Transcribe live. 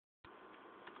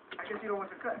I guess you don't want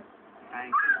your cut. I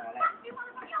ain't seen all that. Fuck you,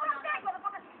 motherfucker. You know what I'm saying,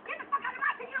 motherfucker? Get the fuck out of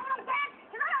my seat, you know what I'm saying?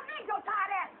 Because I don't need your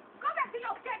tired ass. Go back to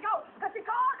your scapegoat. Because she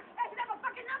called, and she left a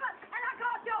fucking number, and I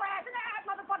called your ass in the ass,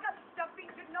 motherfucker. The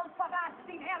featured nose, fuck eyes,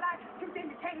 seen hairline. You think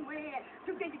you can't win.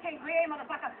 You think you can't win,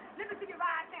 motherfucker. Let me see you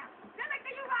ride now. Let me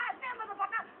see you ride now,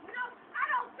 motherfucker. No, I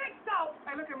don't think so.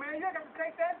 Hey, look at man, you ain't got to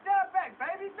take that dub back,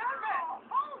 baby. Dub back. Oh,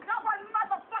 hold up a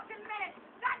motherfucking minute.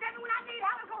 Goddamn it, when I need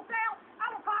Holocaust sale, I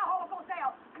will call Holocaust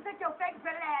sale. And take your fake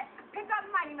belly ass, pick up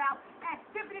Mighty Mouse, and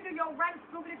stiff it into your right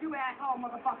stupid do asshole,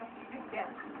 motherfucker. Yeah.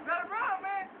 Better run,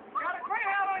 man. Got a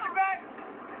greyhound on your back.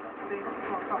 See,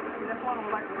 that's why I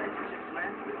don't like relationships,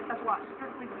 man. That's why I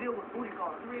strictly deal with booty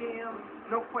calls. 3 a.m.,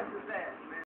 no questions asked.